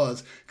whoever it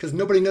was because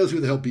nobody knows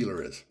who the hell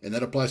Beeler is. And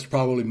that applies to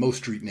probably most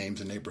street names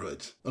and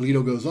neighborhoods.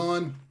 Alito goes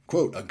on,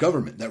 quote, a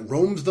government that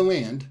roams the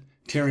land,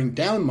 tearing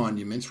down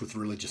monuments with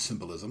religious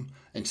symbolism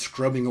and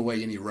scrubbing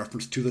away any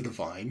reference to the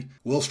divine,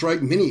 will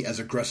strike many as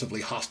aggressively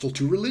hostile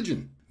to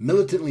religion.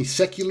 Militantly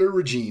secular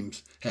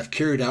regimes have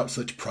carried out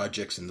such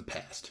projects in the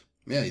past.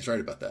 Yeah, he's right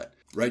about that.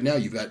 Right now,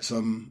 you've got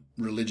some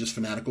religious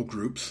fanatical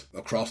groups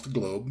across the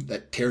globe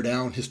that tear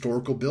down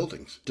historical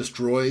buildings,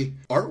 destroy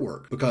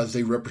artwork because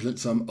they represent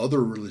some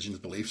other religion's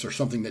beliefs or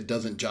something that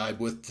doesn't jibe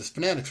with this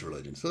fanatic's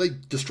religion. So they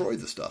destroy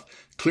the stuff.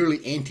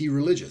 Clearly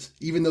anti-religious,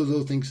 even though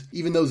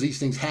these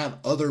things have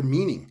other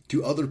meaning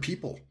to other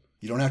people.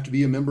 You don't have to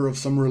be a member of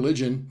some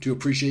religion to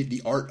appreciate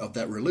the art of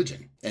that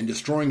religion. And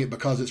destroying it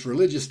because it's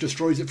religious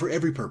destroys it for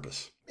every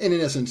purpose. And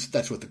in essence,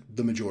 that's what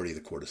the majority of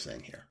the court is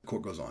saying here. The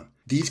court goes on.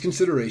 These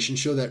considerations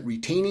show that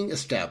retaining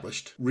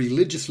established,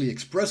 religiously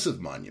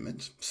expressive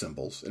monuments,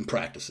 symbols, and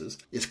practices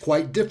is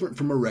quite different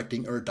from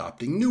erecting or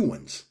adopting new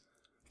ones.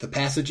 The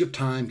passage of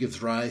time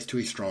gives rise to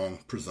a strong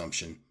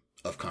presumption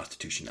of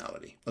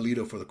constitutionality.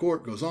 Alito for the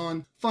court goes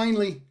on.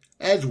 Finally,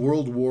 as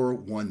World War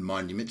I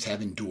monuments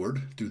have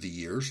endured through the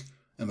years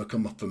and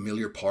become a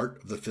familiar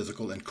part of the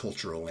physical and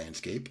cultural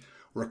landscape,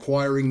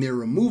 requiring their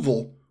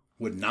removal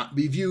would not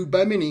be viewed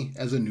by many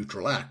as a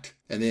neutral act.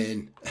 And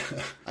then,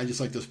 I just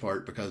like this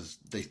part because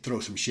they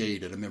throw some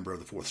shade at a member of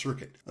the Fourth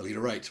Circuit.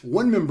 Alito writes,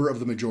 one member of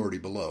the majority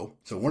below,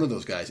 so one of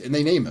those guys, and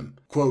they name him,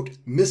 quote,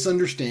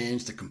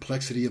 misunderstands the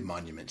complexity of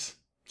monuments.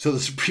 So the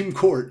Supreme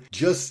Court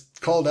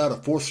just called out a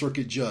Fourth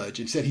Circuit judge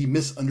and said he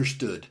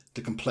misunderstood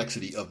the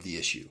complexity of the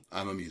issue.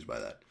 I'm amused by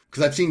that.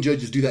 Because I've seen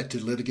judges do that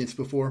to litigants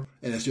before,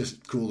 and it's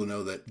just cool to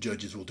know that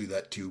judges will do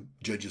that to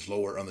judges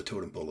lower on the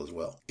totem pole as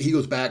well. He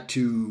goes back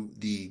to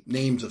the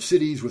names of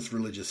cities with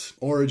religious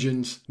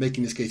origins,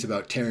 making this case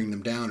about tearing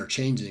them down or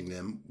changing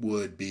them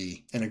would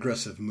be an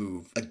aggressive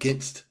move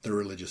against the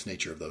religious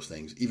nature of those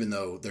things, even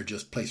though they're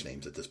just place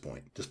names at this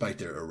point, despite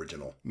their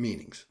original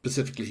meanings.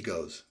 Specifically, he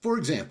goes, for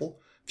example,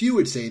 few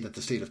would say that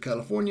the state of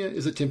California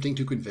is attempting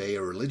to convey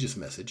a religious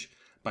message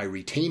by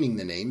retaining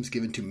the names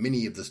given to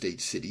many of the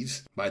state's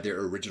cities by their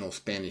original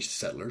Spanish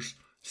settlers,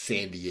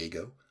 San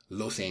Diego,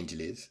 Los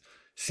Angeles,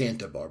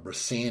 Santa Barbara,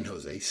 San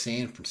Jose,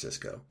 San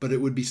Francisco. But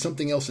it would be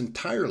something else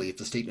entirely if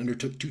the state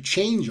undertook to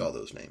change all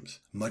those names.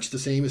 Much the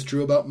same is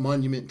true about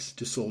monuments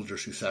to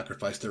soldiers who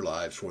sacrificed their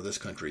lives for this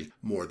country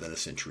more than a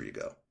century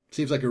ago.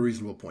 Seems like a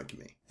reasonable point to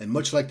me. And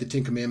much like the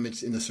Ten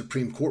Commandments in the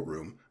Supreme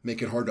Courtroom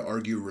make it hard to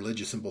argue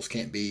religious symbols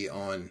can't be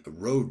on a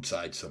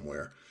roadside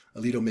somewhere,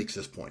 Alito makes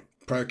this point.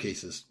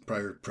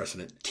 Prior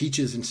precedent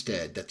teaches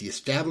instead that the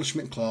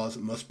Establishment Clause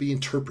must be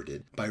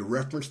interpreted by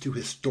reference to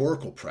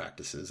historical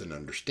practices and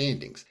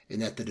understandings,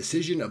 and that the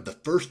decision of the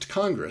first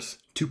Congress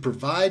to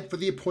provide for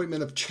the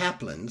appointment of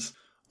chaplains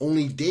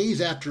only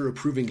days after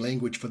approving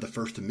language for the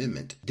First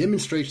Amendment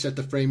demonstrates that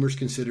the framers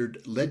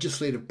considered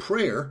legislative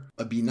prayer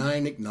a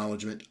benign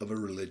acknowledgement of a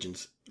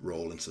religion's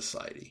role in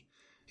society.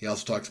 He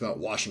also talks about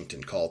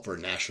Washington called for a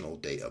national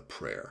day of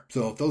prayer.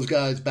 So if those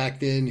guys back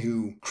then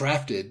who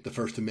crafted the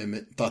First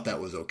Amendment thought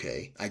that was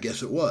okay, I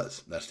guess it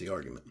was. That's the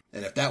argument.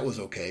 And if that was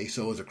okay,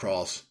 so is a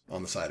cross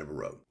on the side of a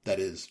road that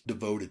is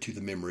devoted to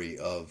the memory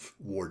of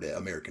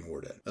American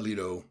war dead.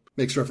 Alito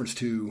makes reference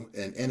to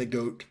an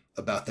anecdote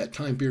about that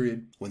time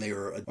period when they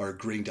are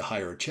agreeing to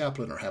hire a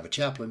chaplain or have a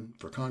chaplain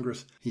for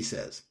Congress. He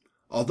says,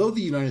 although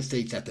the United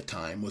States at the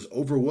time was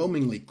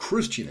overwhelmingly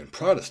Christian and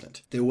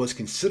Protestant, there was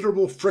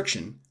considerable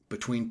friction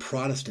between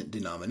Protestant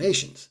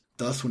denominations.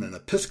 Thus, when an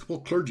Episcopal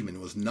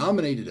clergyman was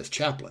nominated as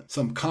chaplain,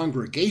 some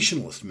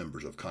Congregationalist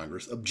members of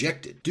Congress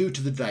objected due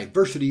to the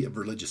diversity of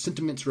religious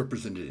sentiments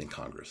represented in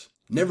Congress.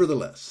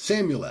 Nevertheless,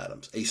 Samuel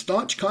Adams, a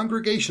staunch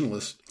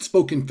Congregationalist,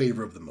 spoke in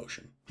favor of the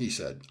motion. He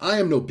said, I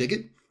am no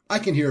bigot. I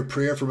can hear a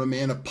prayer from a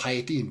man of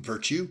piety and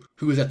virtue,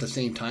 who is at the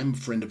same time a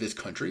friend of his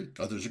country.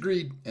 Others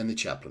agreed, and the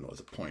chaplain was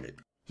appointed.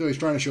 So he's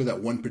trying to show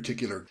that one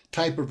particular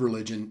type of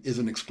religion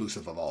isn't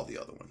exclusive of all the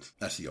other ones.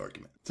 That's the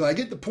argument. So I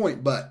get the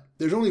point, but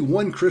there's only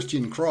one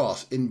Christian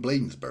cross in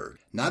Bladensberg,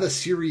 not a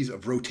series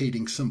of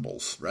rotating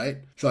symbols, right?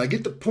 So I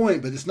get the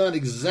point, but it's not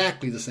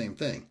exactly the same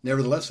thing.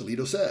 Nevertheless,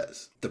 Alito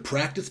says, the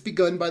practice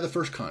begun by the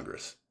First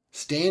Congress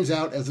stands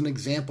out as an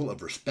example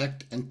of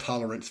respect and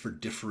tolerance for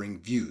differing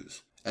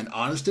views, an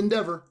honest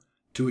endeavor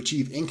to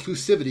achieve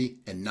inclusivity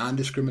and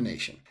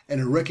non-discrimination, and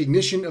a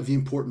recognition of the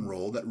important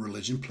role that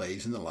religion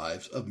plays in the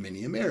lives of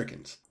many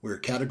Americans, where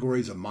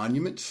categories of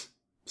monuments,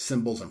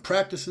 symbols, and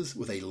practices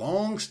with a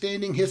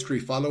long-standing history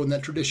follow in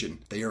that tradition,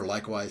 they are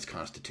likewise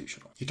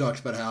constitutional. He talks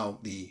about how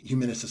the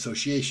Humanist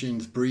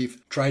Association's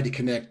brief tried to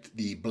connect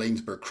the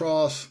Bladensberg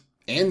Cross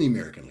and the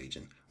American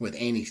Legion with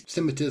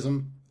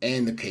anti-Semitism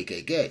and the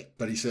KKK,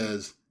 but he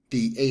says,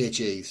 the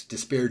AHA's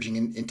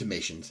disparaging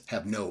intimations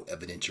have no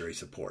evidentiary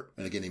support.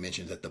 And again, he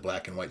mentions that the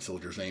black and white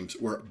soldiers' names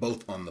were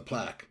both on the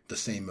plaque, the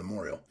same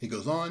memorial. He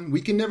goes on,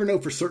 we can never know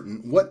for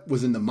certain what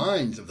was in the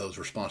minds of those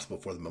responsible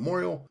for the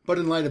memorial, but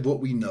in light of what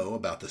we know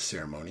about the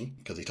ceremony,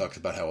 because he talks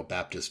about how a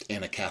Baptist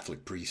and a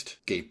Catholic priest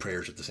gave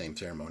prayers at the same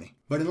ceremony,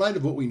 but in light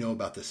of what we know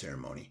about the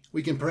ceremony,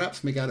 we can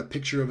perhaps make out a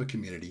picture of a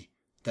community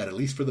that, at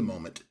least for the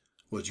moment,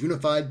 was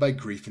unified by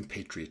grief and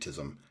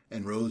patriotism,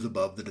 and rose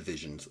above the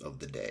divisions of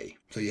the day.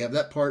 So you have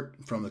that part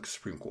from the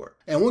Supreme Court.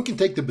 And one can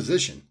take the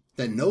position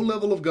that no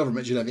level of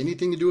government should have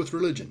anything to do with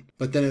religion,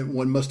 but then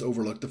one must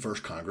overlook the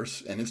First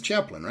Congress and its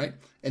chaplain, right?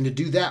 And to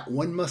do that,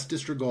 one must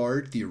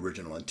disregard the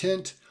original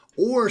intent,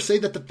 or say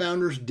that the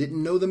founders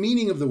didn't know the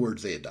meaning of the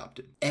words they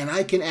adopted. And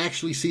I can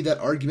actually see that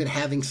argument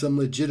having some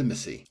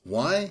legitimacy.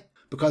 Why?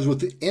 Because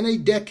within a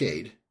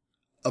decade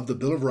of the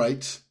Bill of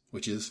Rights,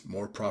 which is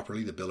more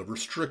properly the Bill of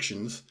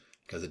Restrictions,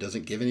 because it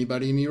doesn't give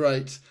anybody any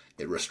rights,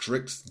 it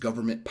restricts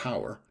government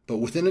power. But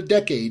within a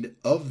decade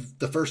of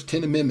the first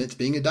 10 amendments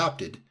being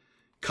adopted,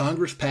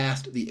 Congress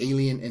passed the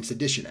Alien and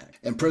Sedition Act,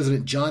 and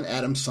President John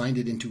Adams signed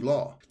it into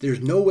law. There's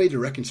no way to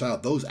reconcile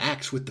those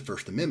acts with the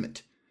First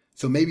Amendment.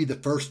 So maybe the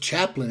first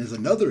chaplain is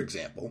another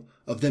example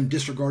of them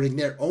disregarding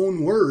their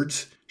own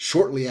words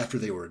shortly after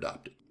they were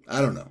adopted.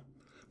 I don't know.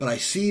 But I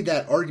see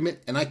that argument,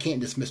 and I can't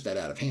dismiss that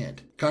out of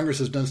hand. Congress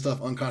has done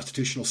stuff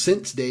unconstitutional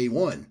since day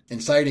one,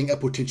 and citing a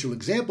potential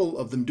example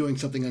of them doing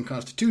something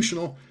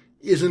unconstitutional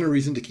isn't a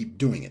reason to keep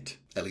doing it.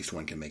 At least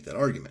one can make that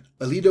argument.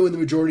 Alito and the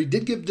majority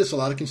did give this a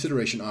lot of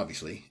consideration,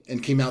 obviously,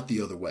 and came out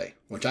the other way,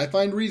 which I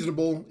find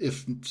reasonable,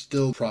 if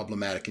still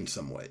problematic in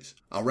some ways.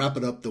 I'll wrap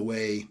it up the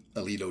way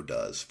Alito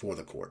does for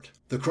the court.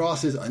 The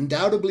cross is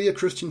undoubtedly a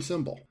Christian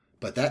symbol,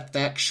 but that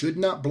fact should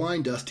not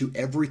blind us to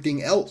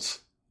everything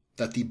else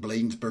that the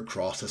Bladensberg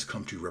Cross has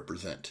come to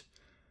represent.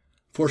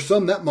 For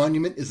some, that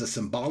monument is a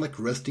symbolic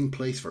resting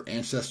place for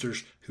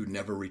ancestors who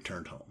never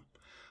returned home.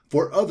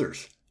 For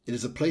others, it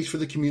is a place for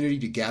the community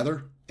to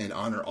gather and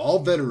honor all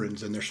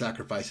veterans and their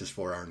sacrifices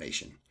for our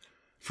nation.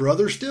 For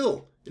others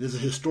still, it is a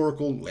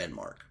historical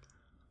landmark.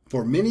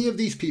 For many of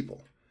these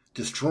people,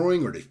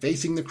 destroying or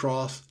defacing the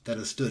cross that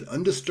has stood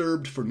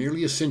undisturbed for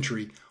nearly a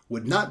century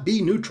would not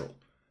be neutral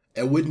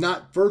and would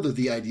not further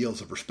the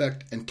ideals of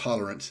respect and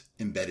tolerance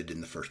embedded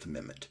in the First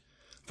Amendment.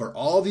 For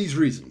all these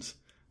reasons,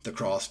 the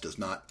cross does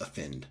not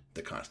offend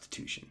the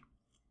Constitution.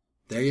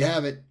 There you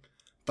have it.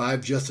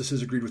 5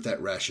 justices agreed with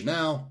that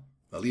rationale.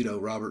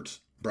 Alito, Roberts,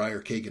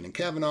 Breyer, Kagan, and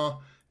Kavanaugh.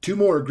 2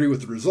 more agree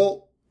with the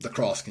result. The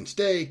cross can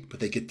stay, but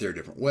they get there a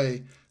different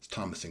way. It's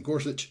Thomas and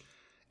Gorsuch.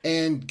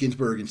 And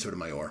Ginsburg and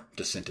Sotomayor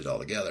dissented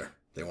altogether.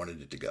 They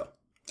wanted it to go.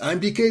 I'm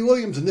DK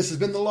Williams, and this has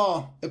been The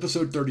Law,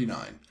 Episode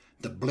 39,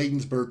 the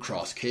Bladensberg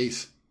Cross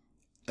case,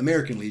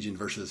 American Legion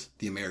versus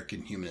the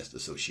American Humanist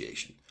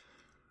Association.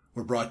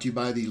 We're brought to you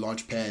by the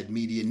Launchpad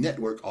Media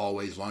Network,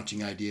 always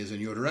launching ideas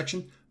in your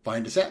direction.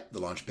 Find us at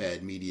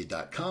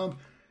thelaunchpadmedia.com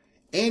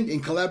and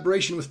in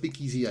collaboration with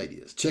Speakeasy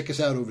Ideas. Check us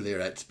out over there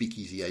at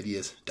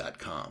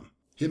speakeasyideas.com.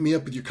 Hit me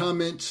up with your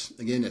comments.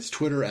 Again, that's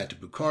Twitter at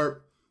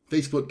BlueCarp,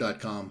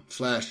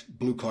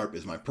 Facebook.com/BlueCarp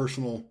is my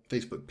personal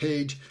Facebook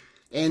page,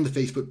 and the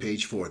Facebook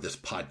page for this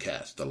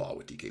podcast, The Law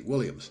with DK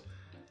Williams.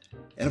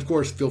 And of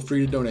course, feel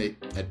free to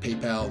donate at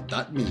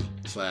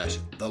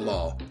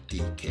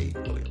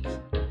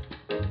paypal.me/thelawdkwilliams.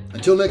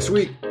 Until next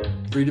week,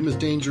 freedom is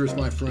dangerous,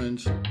 my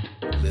friends.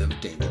 Live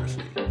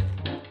dangerously.